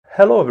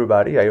Hello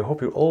everybody, I hope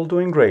you're all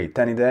doing great.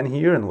 Danny Dan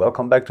here and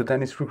welcome back to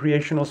Danny's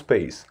Recreational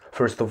Space.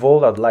 First of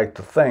all, I'd like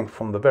to thank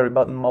from the very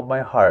bottom of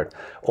my heart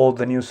all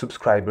the new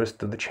subscribers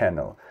to the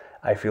channel.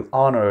 I feel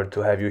honored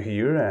to have you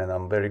here and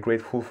I'm very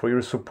grateful for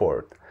your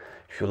support.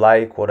 If you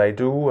like what I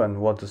do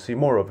and want to see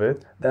more of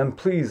it, then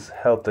please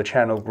help the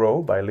channel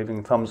grow by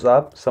leaving thumbs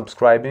up,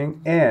 subscribing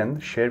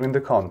and sharing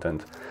the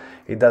content.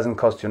 It doesn't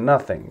cost you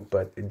nothing,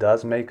 but it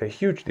does make a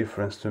huge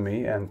difference to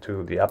me and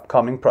to the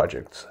upcoming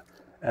projects.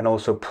 And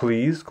also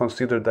please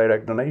consider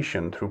direct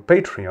donation through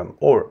Patreon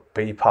or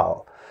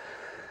PayPal.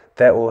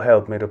 That will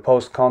help me to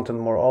post content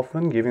more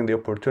often, giving the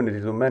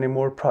opportunity to many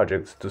more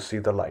projects to see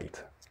the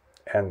light.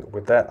 And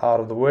with that out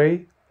of the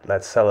way,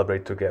 let's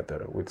celebrate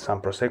together with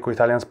some Prosecco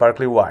Italian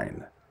sparkling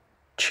wine.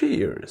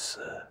 Cheers!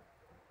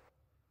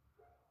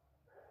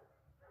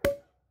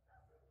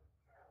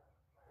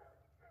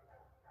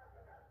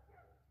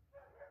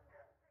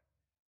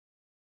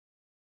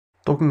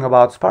 Talking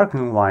about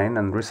sparkling wine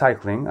and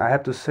recycling, I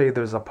have to say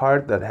there's a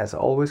part that has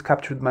always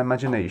captured my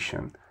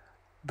imagination.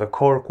 The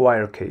cork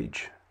wire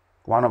cage.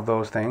 One of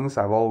those things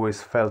I've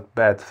always felt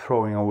bad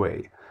throwing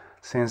away,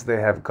 since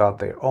they have got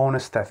their own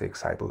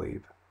aesthetics, I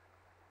believe.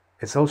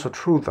 It's also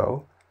true,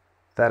 though,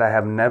 that I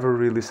have never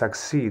really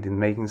succeeded in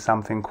making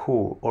something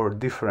cool or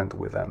different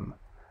with them.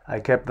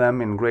 I kept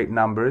them in great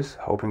numbers,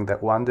 hoping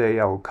that one day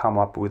I will come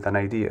up with an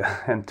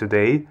idea, and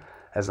today,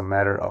 as a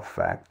matter of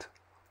fact,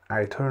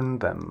 I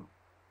turned them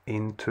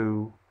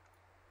into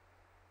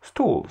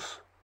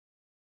stools.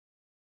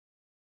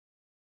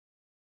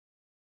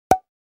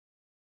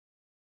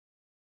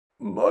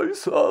 My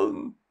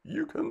son,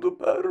 you can do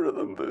better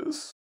than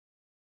this.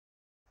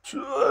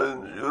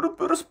 Change your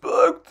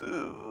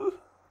perspective.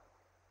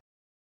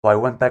 I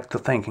went back to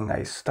thinking.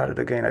 I started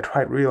again. I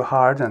tried real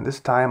hard, and this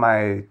time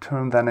I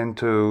turned them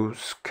into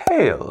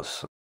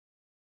scales.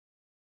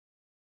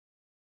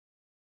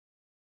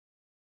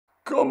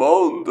 Come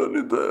on,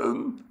 Danny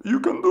Dan. You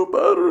can do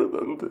better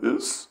than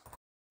this.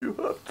 You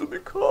have to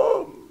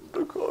become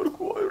the CORK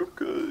wire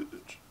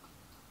cage.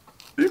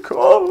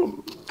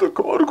 Become the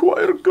CORK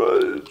wire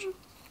cage.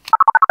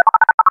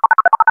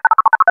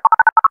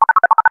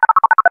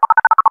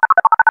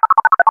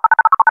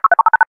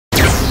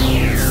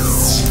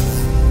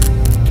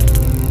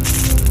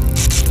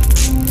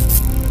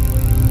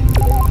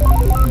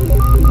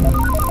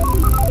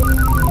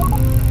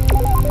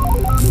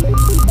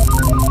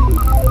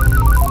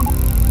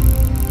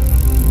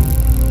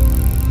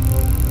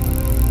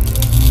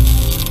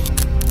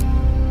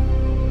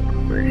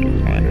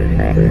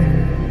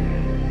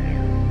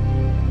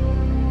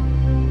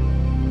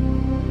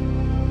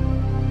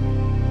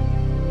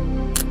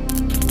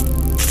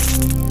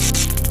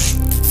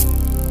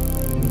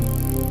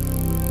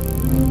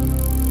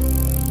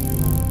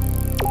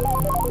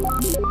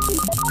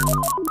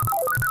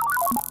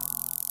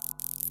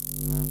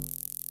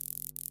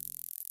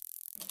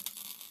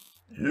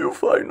 You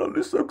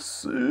finally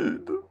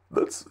succeed.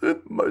 That's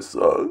it, my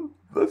son.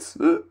 That's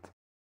it.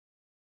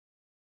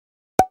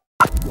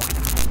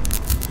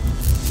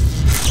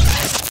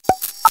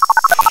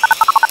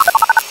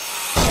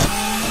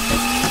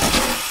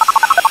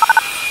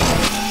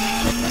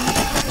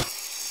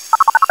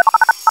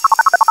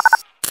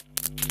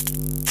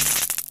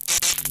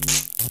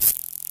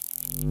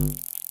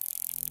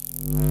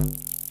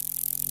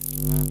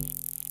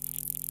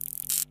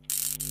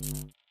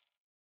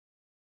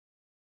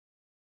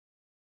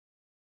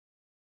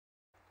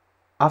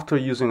 After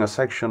using a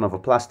section of a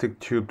plastic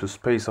tube to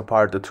space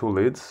apart the two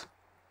lids,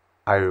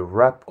 I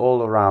wrap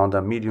all around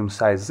a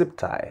medium-sized zip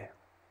tie.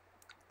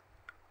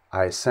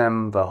 I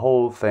seam the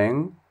whole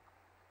thing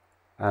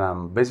and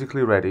I'm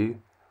basically ready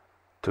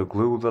to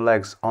glue the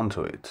legs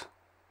onto it.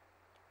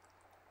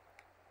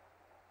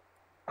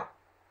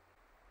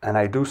 And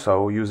I do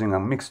so using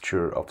a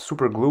mixture of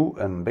super glue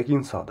and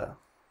baking soda.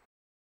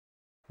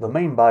 The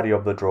main body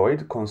of the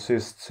droid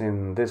consists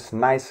in this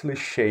nicely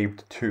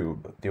shaped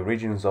tube, the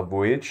origins of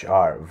which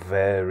are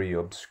very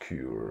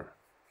obscure.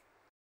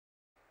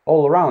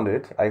 All around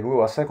it I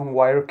glue a second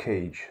wire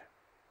cage,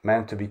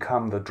 meant to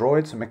become the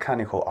droid's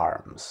mechanical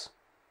arms.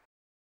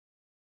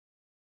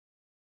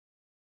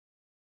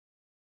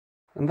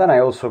 And then I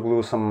also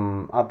glue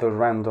some other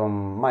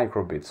random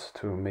micro bits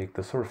to make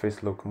the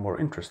surface look more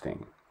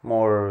interesting,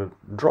 more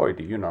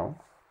droidy, you know.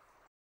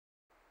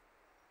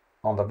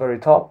 On the very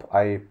top,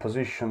 I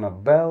position a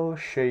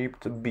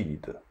bell-shaped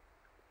bead.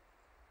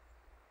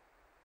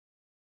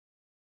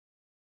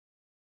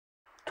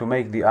 To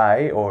make the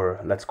eye,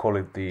 or let's call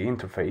it the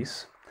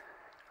interface,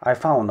 I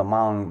found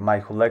among my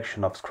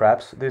collection of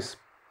scraps this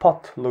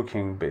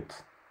pot-looking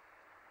bit,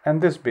 and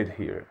this bit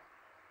here,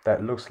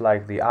 that looks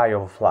like the eye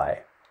of a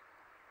fly,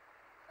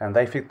 and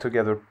they fit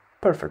together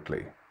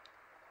perfectly.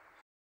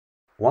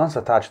 Once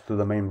attached to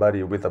the main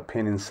body with a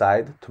pin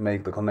inside to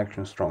make the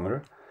connection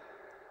stronger,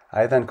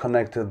 I then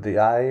connected the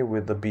eye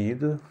with the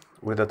bead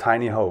with a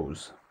tiny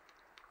hose.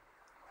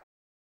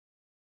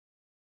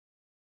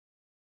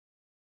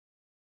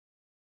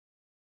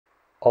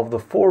 Of the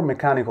 4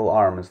 mechanical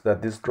arms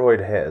that this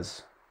droid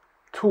has,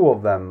 Two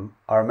of them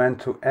are meant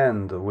to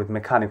end with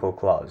mechanical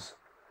claws.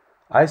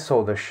 I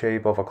saw the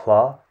shape of a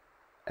claw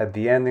at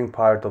the ending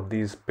part of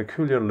these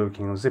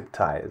peculiar-looking zip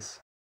ties.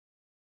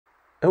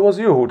 It was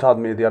you who taught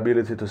me the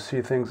ability to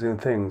see things in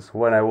things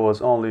when I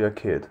was only a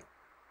kid.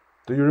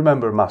 Do you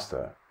remember,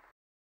 Master?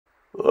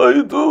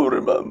 I do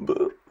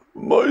remember,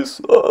 my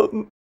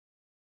son.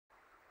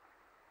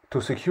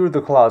 To secure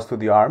the claws to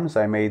the arms,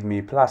 I made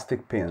me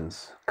plastic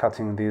pins,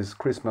 cutting these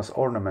Christmas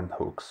ornament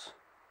hooks.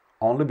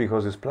 Only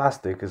because this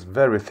plastic is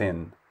very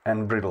thin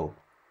and brittle.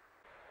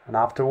 And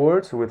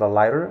afterwards, with a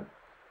lighter,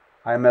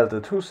 I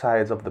melted two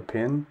sides of the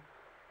pin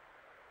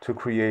to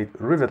create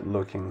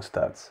rivet-looking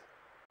studs.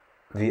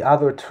 The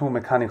other two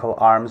mechanical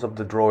arms of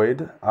the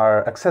droid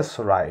are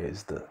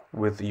accessorized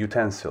with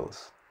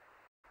utensils.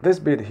 This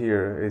bit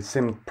here, it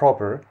seemed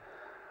proper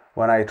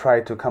when I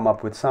tried to come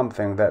up with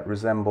something that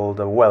resembled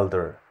a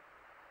welder.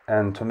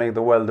 And to make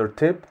the welder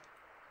tip,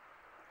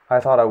 I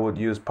thought I would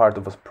use part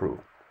of a sprue.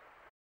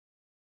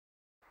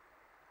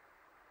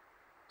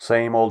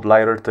 Same old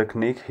lighter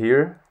technique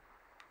here.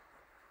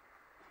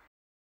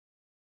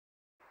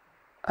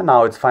 And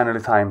now it's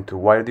finally time to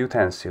wire the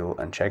utensil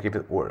and check if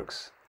it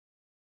works.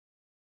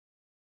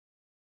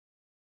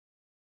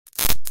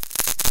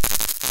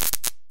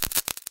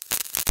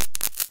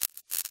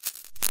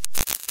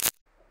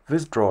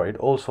 This droid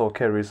also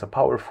carries a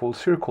powerful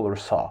circular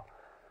saw.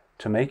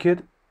 To make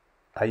it,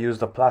 I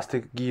used a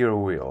plastic gear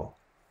wheel.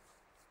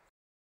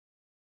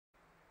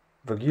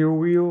 The gear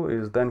wheel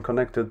is then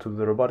connected to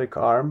the robotic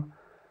arm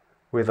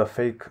with a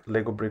fake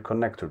Lego brick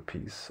connector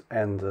piece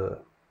and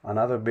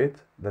another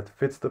bit that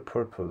fits the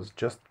purpose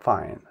just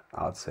fine,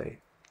 I'd say.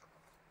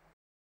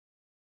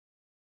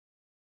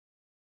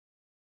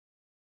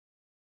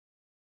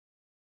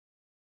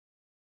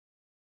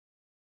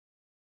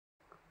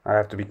 I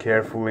have to be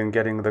careful in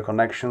getting the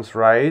connections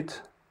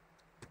right.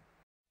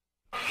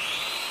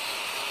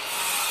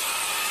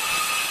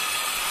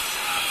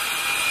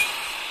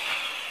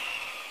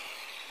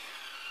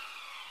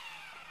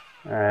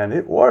 And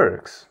it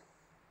works.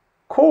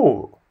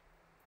 Cool.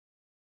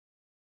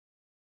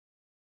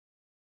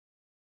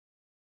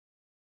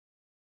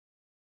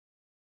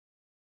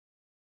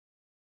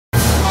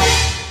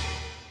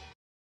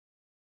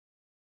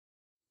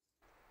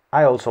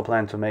 I also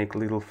plan to make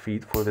little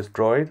feet for this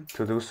droid.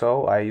 To do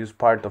so, I use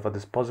part of a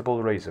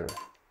disposable razor.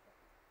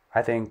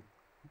 I think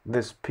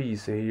this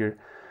piece here,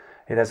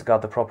 it has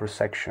got the proper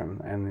section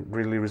and it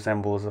really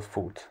resembles a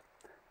foot.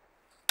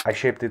 I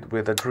shaped it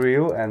with a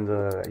drill and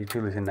a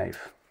utility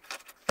knife.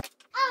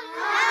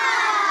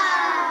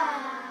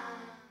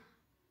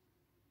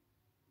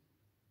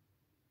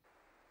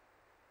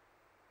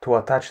 To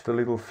attach the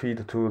little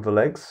feet to the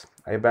legs,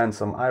 I bend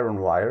some iron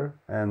wire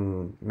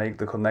and make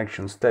the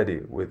connection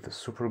steady with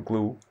super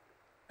glue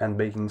and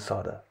baking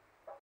soda.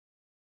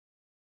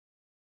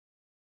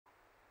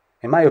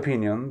 In my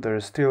opinion, there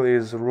still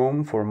is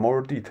room for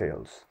more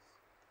details.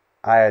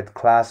 I add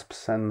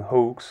clasps and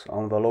hooks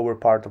on the lower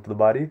part of the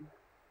body,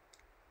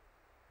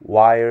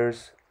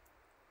 wires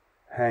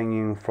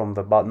hanging from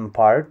the bottom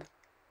part,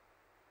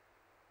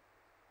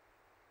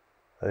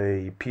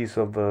 a piece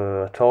of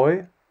a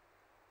toy,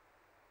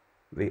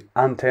 the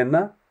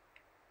antenna,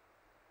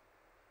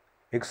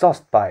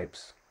 exhaust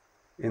pipes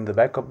in the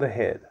back of the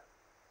head.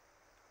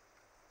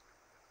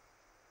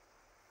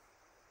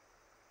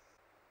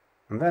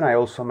 And then I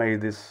also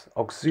made this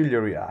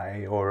auxiliary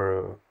eye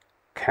or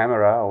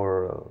camera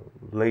or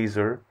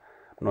laser,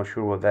 I'm not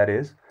sure what that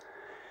is,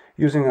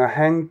 using a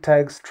hang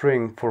tag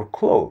string for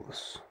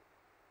clothes,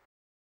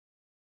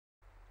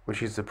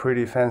 which is a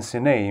pretty fancy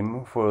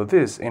name for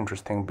this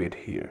interesting bit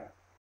here.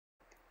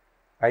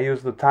 I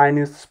used the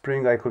tiniest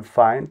spring I could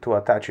find to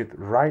attach it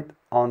right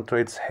onto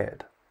its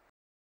head.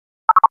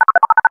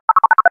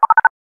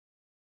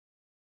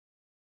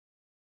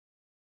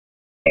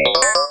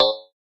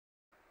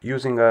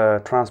 Using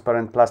a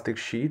transparent plastic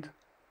sheet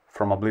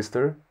from a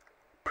blister,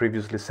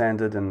 previously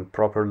sanded and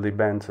properly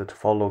bent to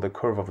follow the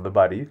curve of the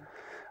body,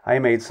 I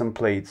made some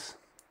plates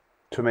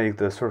to make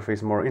the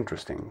surface more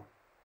interesting.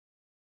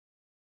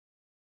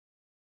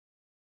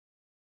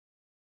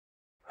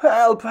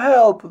 Help,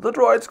 help! The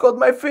droid's got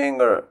my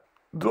finger!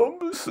 Don't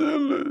be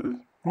silly,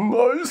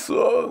 my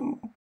son!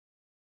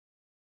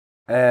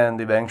 And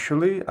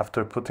eventually,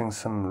 after putting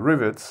some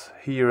rivets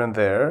here and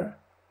there,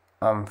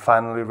 I'm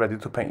finally ready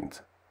to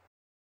paint.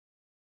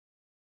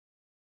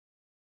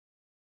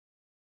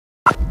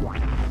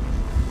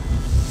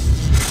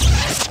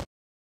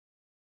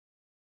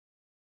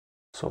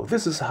 So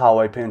this is how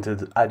I painted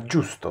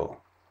Aggiusto,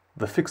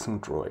 the fixing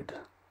droid.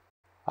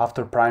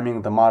 After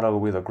priming the model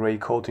with a grey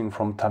coating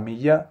from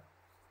Tamiya,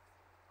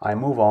 I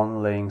move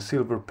on laying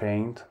silver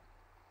paint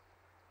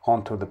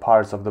onto the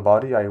parts of the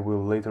body I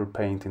will later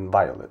paint in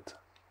violet,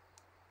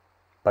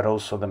 but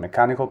also the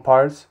mechanical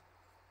parts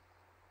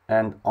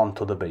and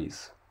onto the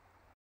base.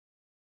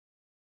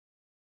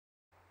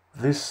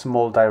 This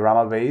small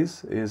diorama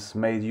base is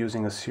made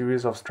using a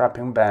series of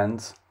strapping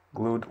bands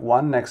glued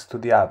one next to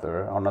the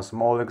other on a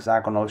small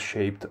hexagonal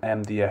shaped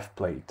MDF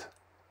plate.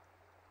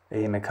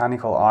 A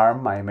mechanical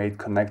arm I made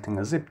connecting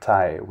a zip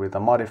tie with a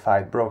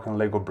modified broken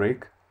Lego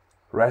brick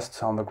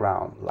rests on the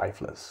ground,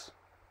 lifeless.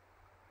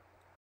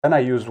 Then I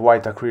used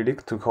white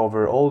acrylic to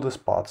cover all the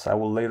spots I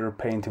will later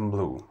paint in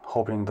blue,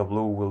 hoping the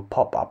blue will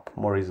pop up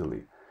more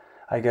easily.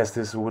 I guess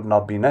this would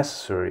not be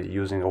necessary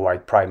using a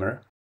white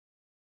primer.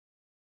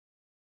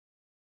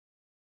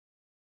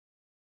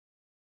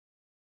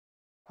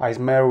 I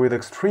smear with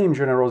extreme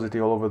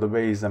generosity all over the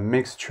base a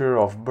mixture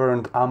of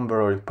burnt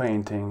umber oil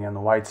painting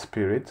and white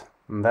spirit,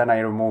 and then I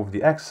remove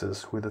the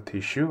excess with a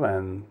tissue,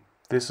 and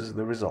this is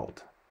the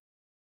result.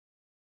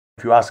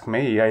 If you ask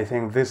me, I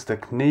think this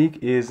technique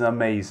is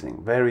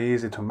amazing, very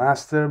easy to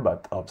master,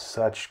 but of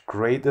such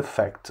great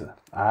effect.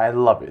 I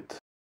love it.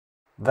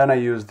 Then I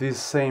use this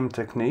same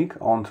technique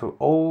onto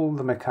all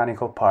the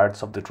mechanical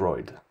parts of the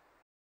droid.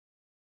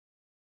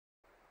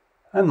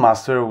 And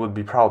Master would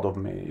be proud of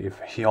me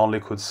if he only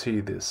could see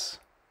this.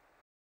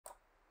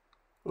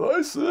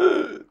 I see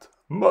it,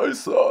 my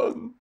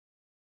son.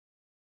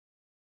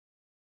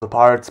 The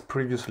parts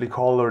previously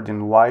colored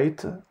in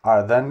white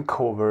are then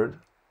covered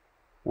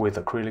with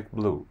acrylic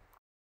blue.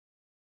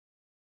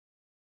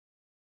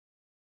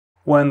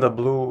 When the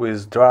blue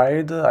is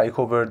dried, I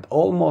covered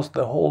almost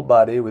the whole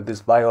body with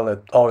this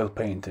violet oil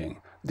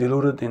painting,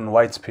 diluted in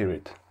white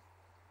spirit.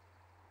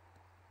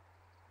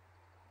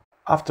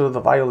 After the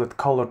violet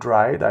color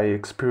dried, I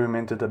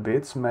experimented a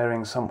bit,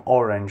 smearing some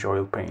orange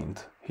oil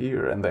paint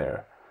here and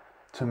there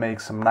to make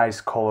some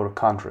nice color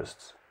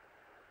contrasts.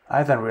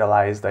 I then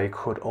realized I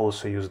could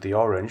also use the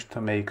orange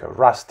to make a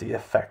rusty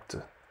effect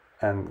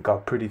and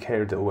got pretty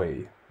carried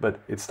away, but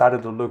it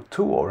started to look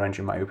too orange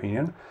in my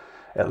opinion,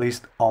 at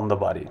least on the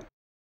body.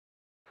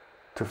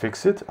 To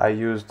fix it, I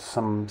used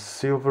some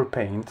silver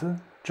paint,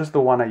 just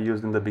the one I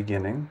used in the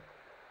beginning.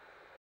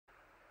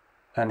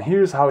 And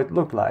here's how it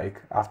looked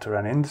like after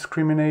an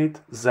indiscriminate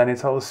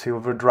zenithal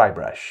silver dry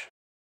brush.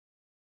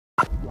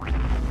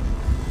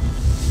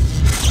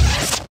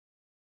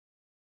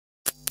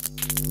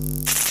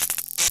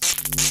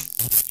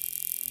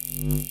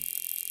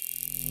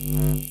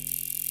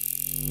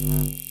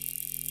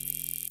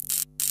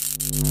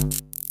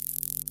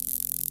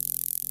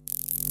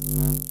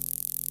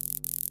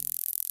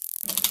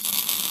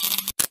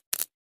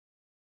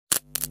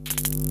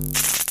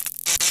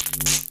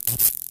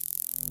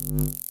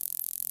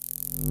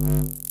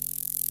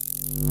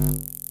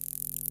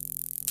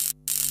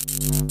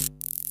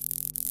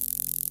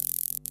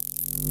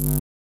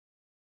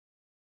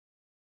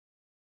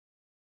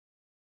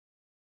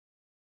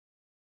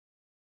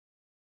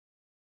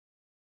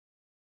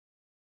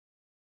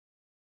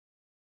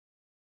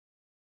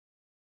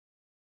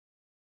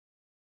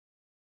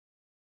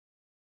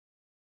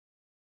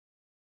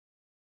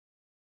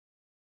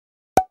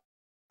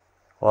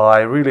 Well, I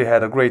really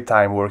had a great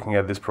time working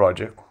at this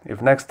project.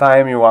 If next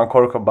time you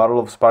uncork a bottle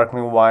of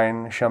sparkling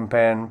wine,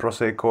 champagne,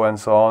 prosecco and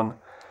so on,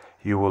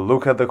 you will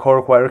look at the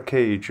cork wire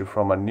cage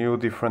from a new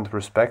different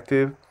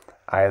perspective,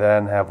 I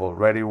then have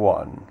already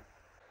won.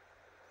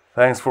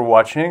 Thanks for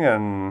watching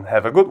and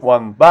have a good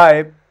one.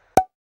 Bye!